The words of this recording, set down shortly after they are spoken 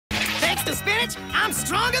Thanks to spinach, I'm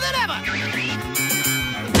stronger than ever.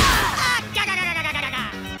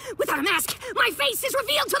 Without a mask, my face is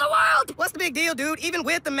revealed to the world! What's the big deal, dude? Even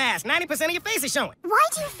with the mask, 90% of your face is showing. Why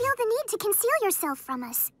do you feel the need to conceal yourself from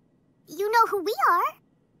us? You know who we are.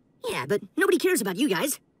 Yeah, but nobody cares about you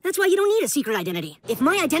guys. That's why you don't need a secret identity. If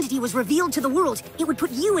my identity was revealed to the world, it would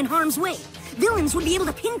put you in harm's way. Villains would be able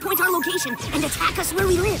to pinpoint our location and attack us where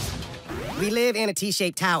we live. We live in a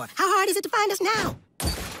T-shaped tower. How hard is it to find us now?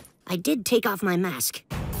 I did take off my mask.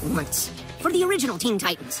 Once. For the original Teen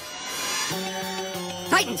Titans.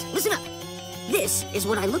 Titans, listen up. This is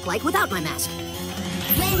what I look like without my mask.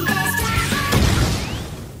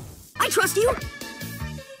 I trust you.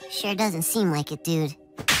 Sure doesn't seem like it, dude.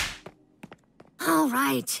 All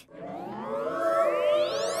right.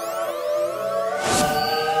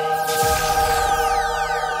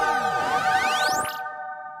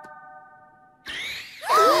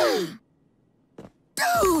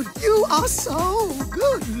 Dude, you are so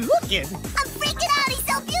good looking. I'm freaking out, he's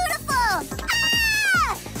so beautiful!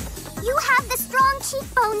 Ah! You have the strong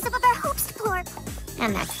cheekbones of a Verhopst pork.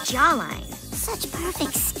 And that jawline. Such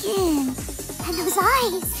perfect skin. And those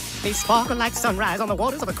eyes. They sparkle like sunrise on the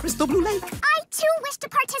waters of a crystal blue lake. I, too, wish to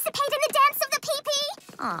participate in the dance of the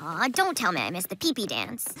pee-pee. Aw, don't tell me I missed the pee-pee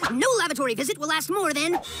dance. No lavatory visit will last more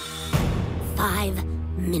than 5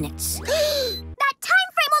 minutes. That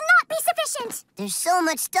time frame will not be sufficient. There's so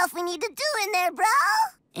much stuff we need to do in there, bro.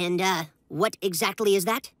 And, what exactly is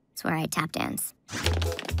that? It's where I tap dance.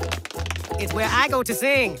 It's where I go to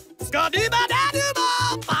sing. That's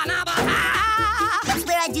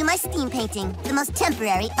where I do my steam painting, the most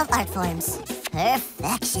temporary of art forms.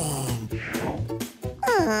 Perfection.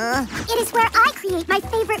 It is where I create my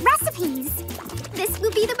favorite recipes. This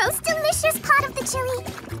will be the most delicious pot of the chili.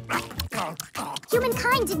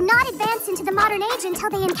 Humankind did not advance into the modern age until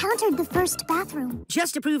they encountered the first bathroom.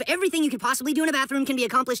 Just to prove everything you could possibly do in a bathroom can be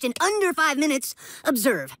accomplished in under 5 minutes,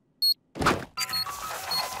 observe.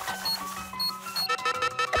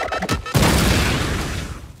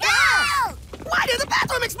 Why did the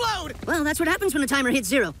bathroom explode? Well, that's what happens when a timer hits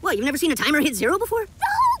 0. What, you've never seen a timer hit 0 before? The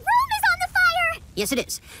whole room is on the fire! Yes, it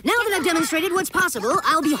is. Now that I've demonstrated what's possible,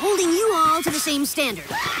 I'll be holding you all to the same standard.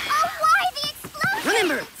 Oh, why the explosion?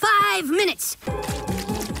 Remember, 5 minutes.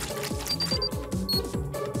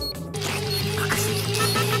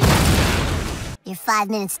 Your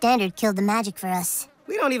 5-minute standard killed the magic for us.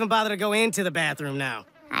 We don't even bother to go into the bathroom now.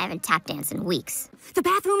 I haven't tap danced in weeks. The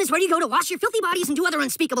bathroom is where you go to wash your filthy bodies and do other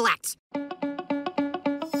unspeakable acts.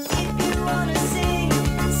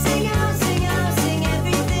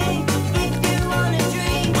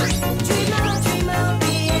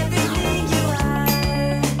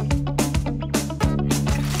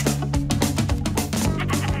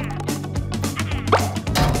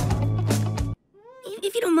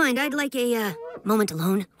 If you don't mind, I'd like a moment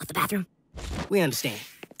alone with the bathroom. We understand.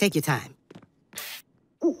 Take your time.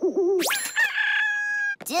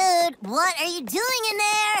 Dude, what are you doing in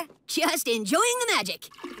there? Just enjoying the magic.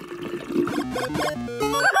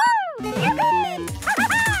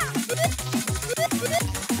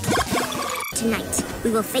 Tonight,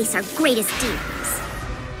 we will face our greatest demons.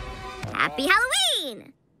 Happy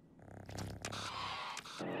Halloween!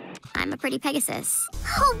 I'm a pretty Pegasus.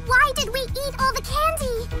 Oh, why did we eat all the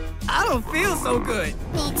candy? I don't feel so good.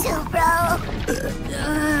 Me too, bro.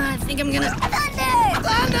 I think I'm gonna... Thunder!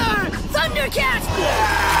 Thunder! Thundercat!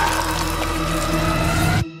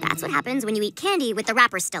 That's what happens when you eat candy with the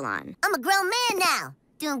wrapper still on. I'm a grown man now,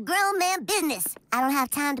 doing grown man business. I don't have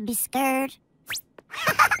time to be scared.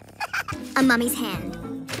 A mummy's hand,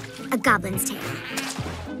 a goblin's tail,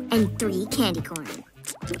 and 3 candy corn.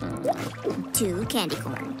 2 candy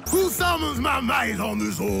corn. Who summons my might on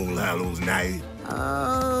this All Hallows night?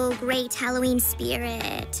 Oh, great Halloween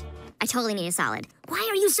spirit. I totally need a solid. Why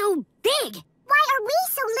are you so big? Why are we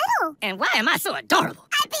so little? And why am I so adorable?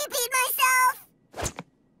 I pee-peed myself.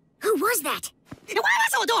 Who was that? And why am I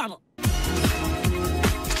so adorable?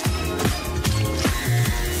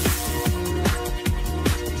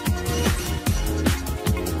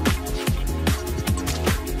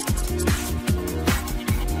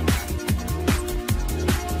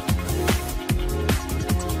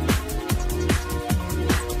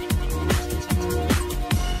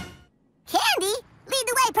 Candy, lead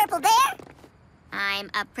the way, Purple Bear. I'm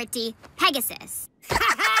a pretty Pegasus. Oh,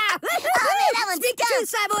 man, that one's Speak the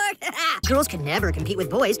truth, Cyborg! Girls can never compete with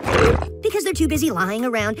boys because they're too busy lying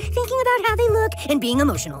around, thinking about how they look and being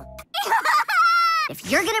emotional. If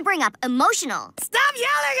you're gonna bring up emotional... Stop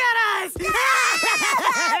yelling at us!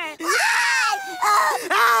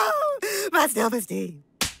 Oh, my self-esteem.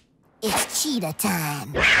 It's cheetah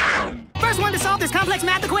time. First one to solve this complex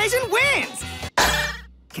math equation wins!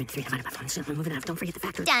 Okay, 3 divided by 1, so we're moving on. Don't forget the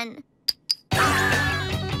factor. Done.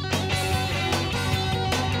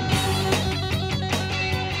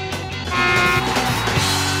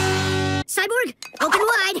 Cyborg, open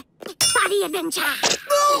wide. Body adventure. Do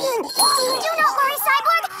not worry,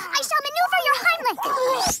 Cyborg. I shall maneuver your Heimlich.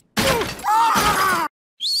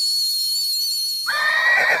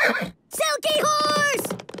 Silky horse!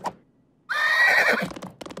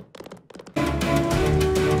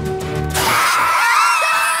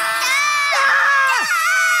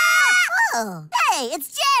 Oh, hey, it's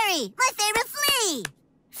Jerry, my favorite flea.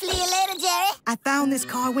 See you later, Jerry. I found this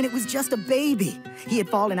car when it was just a baby. He had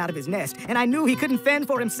fallen out of his nest, and I knew he couldn't fend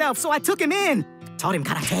for himself, so I took him in. Taught him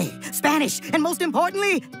karate, Spanish, and most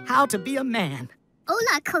importantly, how to be a man.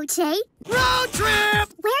 Hola, Coach. Road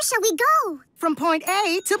trip! Where shall we go? From point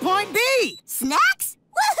A to point B. Snacks?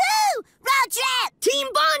 Woohoo! Road trip! Team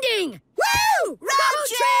bonding! Woo! Road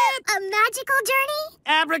trip! A magical journey?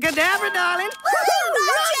 Abracadabra, darling. Woohoo!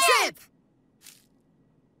 Road trip!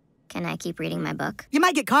 Can I keep reading my book? You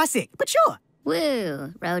might get car sick, but sure.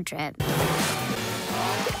 Woo, road trip.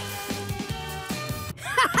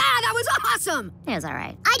 That was awesome! It was all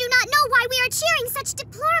right. I do not know why we are cheering such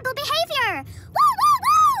deplorable behavior. Woo,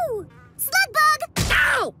 woo, woo! Slug bug!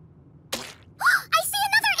 Ow! I see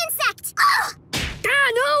another insect! Oh! Ah,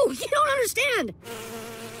 no! You don't understand!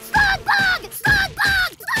 Slug bug! Slug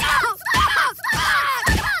bug! Slug bug!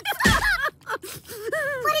 Slug bug!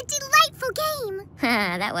 What a delightful game!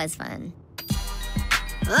 That was fun.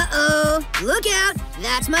 Uh-oh! Look out!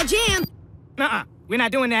 That's my jam! Uh-uh, we're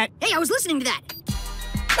not doing that. Hey, I was listening to that!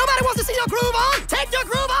 Nobody wants to see your groove on! Take your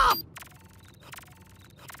groove off!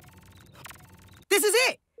 This is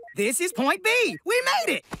it. This is point B. We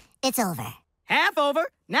made it. It's over. Half over.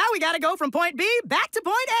 Now we gotta go from point B back to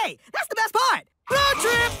point A. That's the best part. Road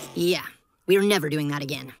trip! Yeah, we're never doing that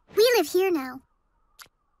again. We live here now.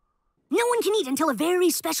 No one can eat until a very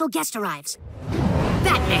special guest arrives.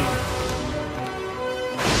 Batman!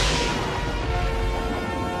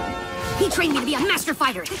 He trained me to be a master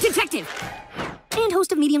fighter, detective, and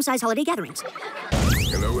host of medium-sized holiday gatherings.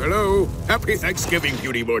 Hello, hello. Happy Thanksgiving,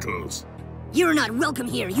 beauty mortals. You're not welcome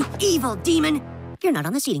here, you evil demon! You're not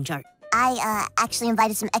on the seating chart. I, actually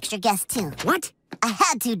invited some extra guests, too. What? I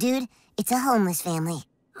had to, dude. It's a homeless family.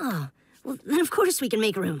 Oh, well, then of course we can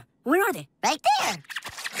make room. Where are they? Right there.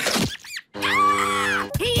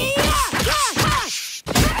 Behold!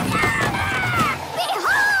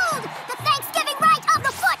 The Thanksgiving rite of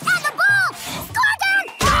the foot and the ball! Scorgan!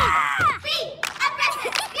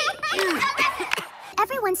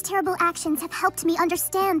 Everyone's terrible actions have helped me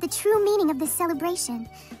understand the true meaning of this celebration.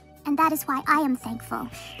 And that is why I am thankful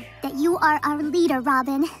that you are our leader,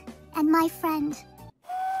 Robin, and my friend.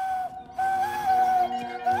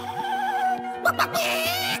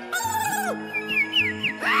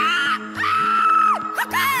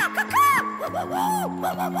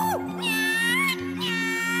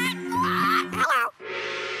 Hello!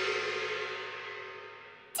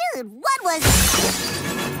 Dude, what was...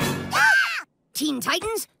 Teen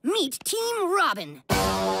Titans, meet Team Robin.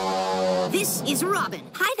 This is Robin.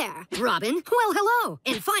 Hi there. Robin, well, hello.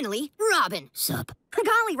 And finally, Robin. Sup?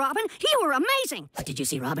 Golly, Robin, you were amazing. But did you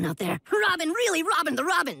see Robin out there? Robin really Robin the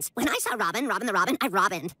Robins. When I saw Robin the Robin, I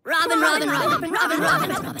Robined.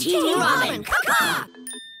 Robin. Team Robin. Caw-caw!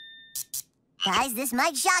 Guys, this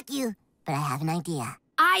might shock you, but I have an idea.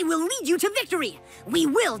 I will lead you to victory. We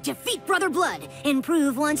will defeat Brother Blood and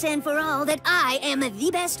prove once and for all that I am the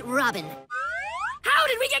best Robin. How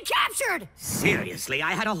did we get captured? Seriously,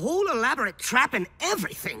 I had a whole elaborate trap and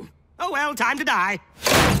everything. Oh well, time to die.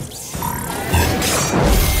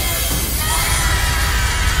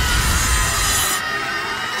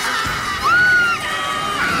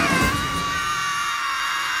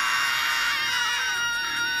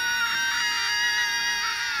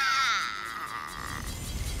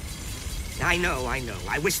 I know.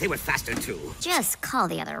 I wish they were faster, too. Just call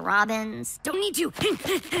the other Robins. Don't need to.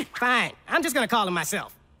 Fine, I'm just gonna call him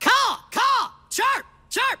myself. Caw! Sharp!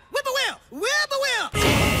 Whip a wheel!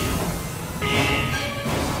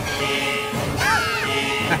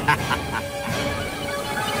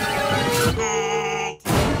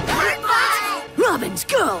 Robins,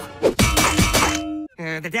 go!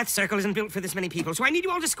 The death circle isn't built for this many people, so I need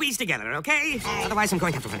you all to squeeze together, okay? Otherwise, I'm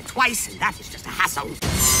going to have to run it twice, and that is just a hassle.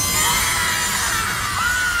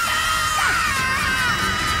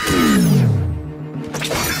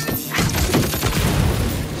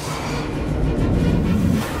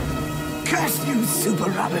 Curse you, Super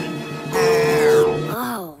Robin!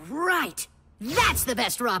 Oh, right. That's the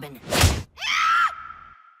best Robin.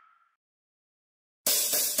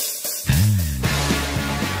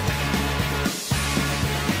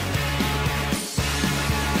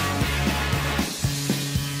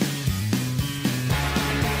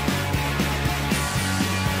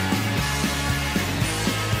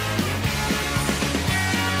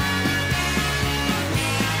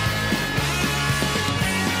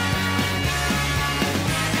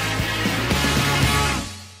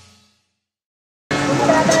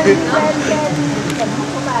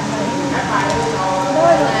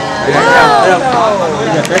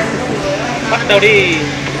 tao đi.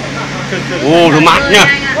 Ồ, rồi mát nha.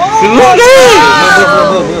 Sướng đi.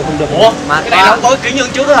 Ủa, mà cái này nó tối kính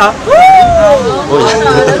hơn chút nữa hả? Ôi.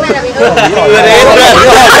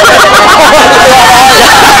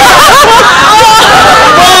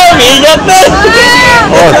 Bị giật đi.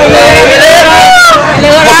 Ôi.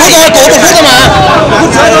 Một phút thôi, cổ một phút thôi mà. Một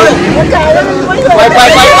phút thôi. Quay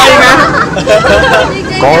mà.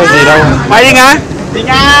 Có gì đâu. Quay đi ngá. Đi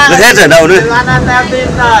nha. Được hết rồi đầu đi.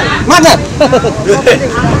 Mắt rồi.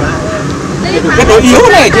 Cái độ yếu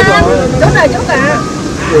này chứ. Chỗ này chỗ cả.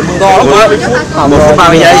 To lắm quá. 1 phút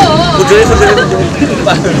 30 giây. Phút rưỡi.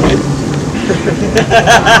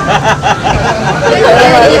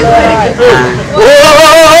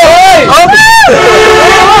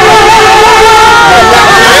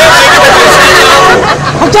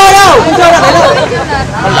 Không chơi đâu, không chơi đâu đấy đâu.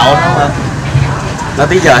 Nó lộn không hả? Nó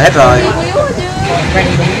tí giờ hết rồi.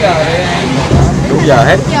 Đúng giờ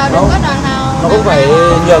hết. Nó cũng phải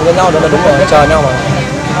nhường cho nhau nữa là đúng rồi, chờ nhau mà.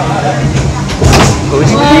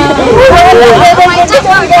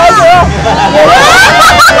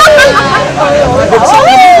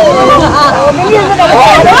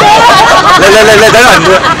 Lên tới gần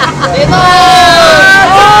luôn.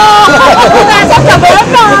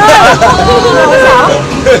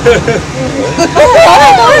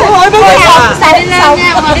 Xài lên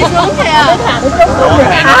nha, mà đi xuống kìa.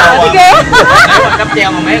 Cáp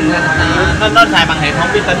treo mà mấy nó xài bằng hệ thống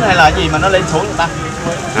vi tính hay là gì mà nó lên xuống người ta?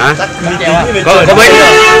 Hả?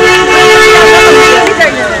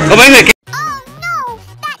 Có mấy người Oh no!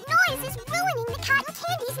 That noise is ruining the cotton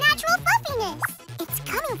candy's natural fluffiness. It's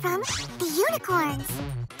coming from the unicorns.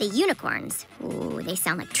 The unicorns. Ooh, they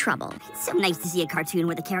sound like trouble. It's so nice to see a cartoon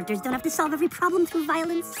where the characters don't have to solve every problem through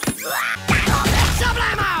violence.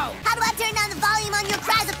 Sublimo! How do I turn down the volume on your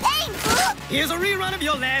cries of pain, fool? Here's a rerun of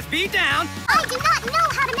your last beat down. I do not know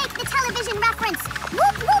how to make the television reference.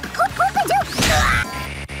 Whoop whoop hoop hoop a doop.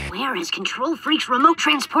 Where has Control Freak's remote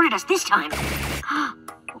transported us this time?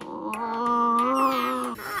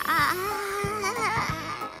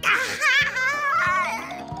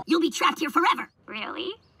 You'll be trapped here forever.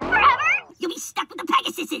 Really? Forever? You'll be stuck with the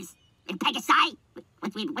Pegasuses. And Pegasi?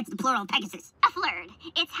 What's the plural of Pegasus? A flird.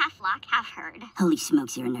 It's half flock, half herd. Holy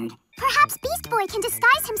smokes, you're a nerd. Perhaps Beast Boy can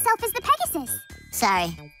disguise himself as the Pegasus.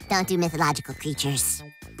 Sorry, don't do mythological creatures.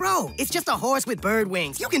 Bro, it's just a horse with bird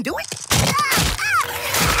wings. You can do it.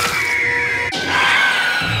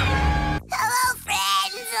 Hello,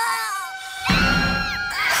 friends.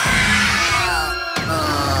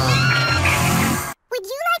 Would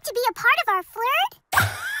you like to be a part of our flirt?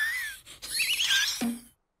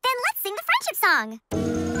 Then let's sing the friendship song.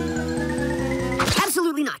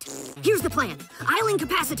 Absolutely not. Here's the plan. I'll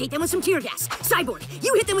incapacitate them with some tear gas. Cyborg,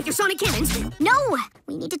 you hit them with your sonic cannons. No!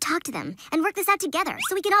 We need to talk to them and work this out together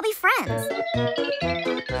so we can all be friends.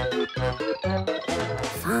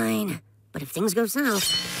 Fine. But if things go south...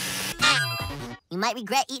 You might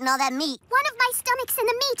regret eating all that meat. One of my stomachs and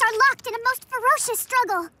the meat are locked in a most ferocious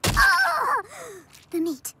struggle. Oh! The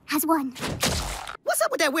meat has won. What's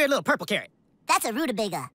up with that weird little purple carrot? That's a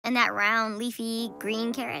rutabaga. And that round, leafy,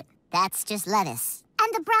 green carrot. That's just lettuce.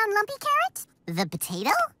 And the brown lumpy carrot? The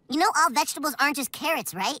potato? You know all vegetables aren't just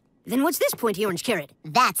carrots, right? Then what's this pointy orange carrot?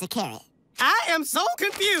 That's a carrot. I am so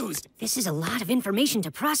confused. This is a lot of information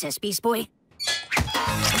to process, Beast Boy.